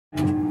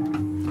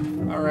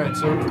Alright,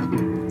 so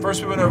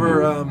first we went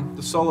over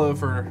the solo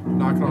for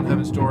Knocking on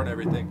Heaven's Door and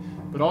everything,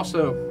 but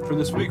also for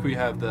this week we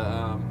have the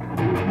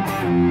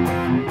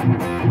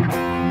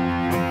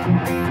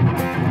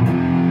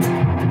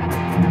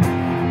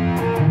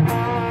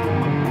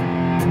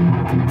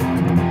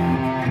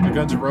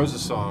Guns N'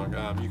 Roses song,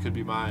 You Could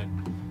Be Mine.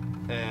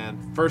 And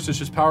first it's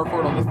just power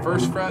chord on the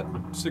first fret,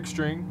 6th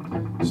string,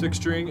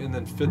 and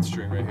then 5th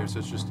string right here, so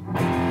it's just...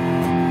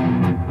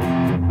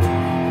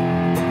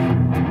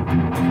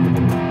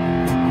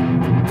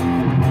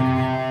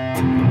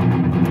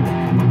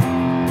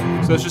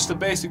 So it's just the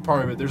basic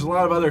part of it. There's a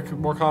lot of other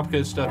more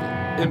complicated stuff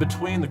in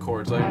between the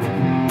chords, like...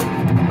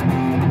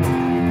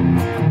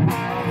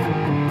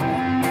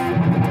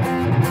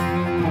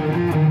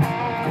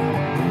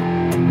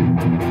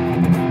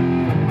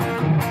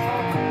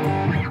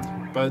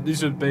 But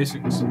these are the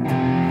basics.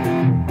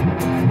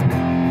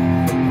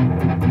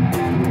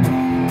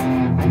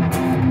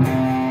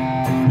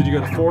 Did you go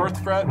to 4th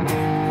fret?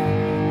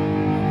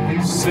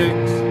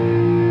 6,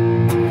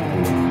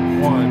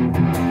 1,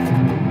 4,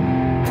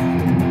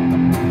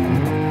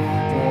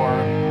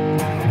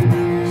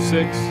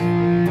 6,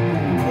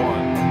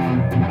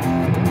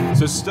 1.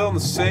 So it's still in the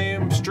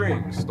same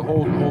strings, the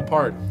whole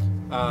part.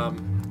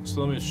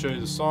 So let me show you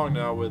the song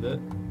now with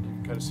it. You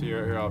can kind of see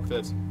right here how it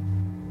fits.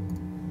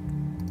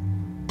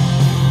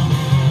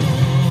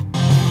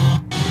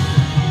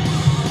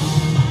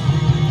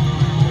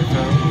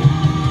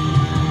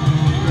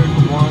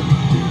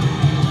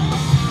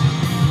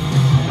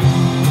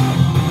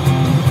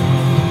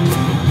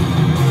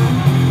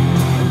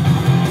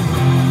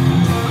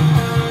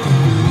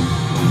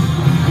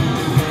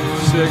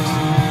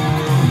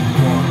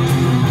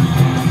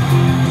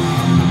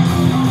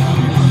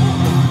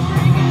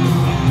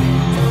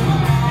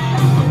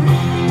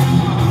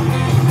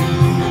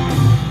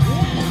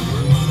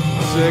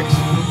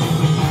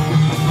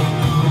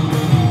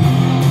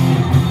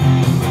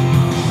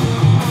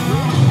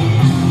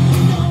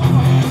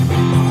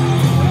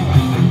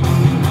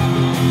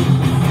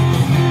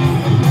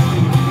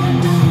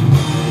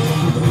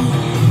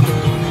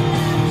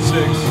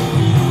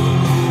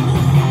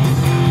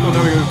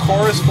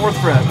 Chorus, 4th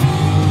fret.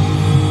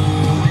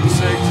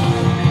 6,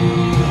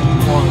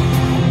 1.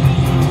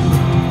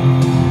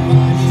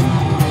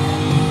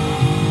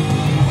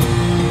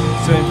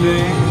 Same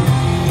thing.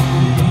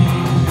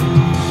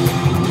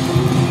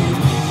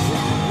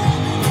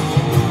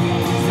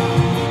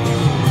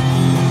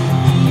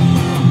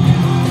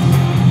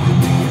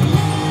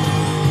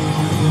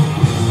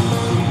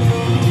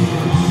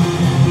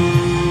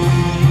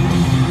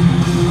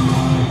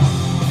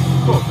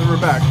 Cool, then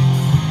we're back.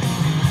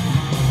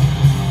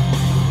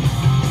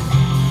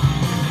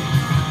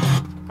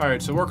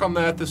 Alright, so work on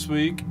that this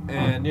week,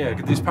 and yeah,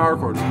 get these power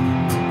chords.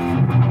 And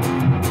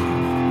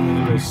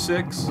it goes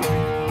 6.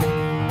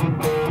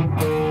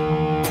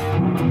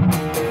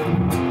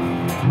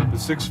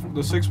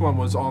 The 6th one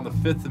was on the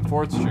 5th and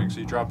 4th string, so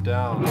you drop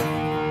down.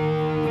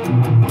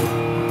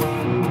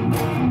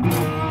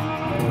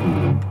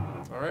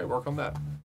 Alright, work on that.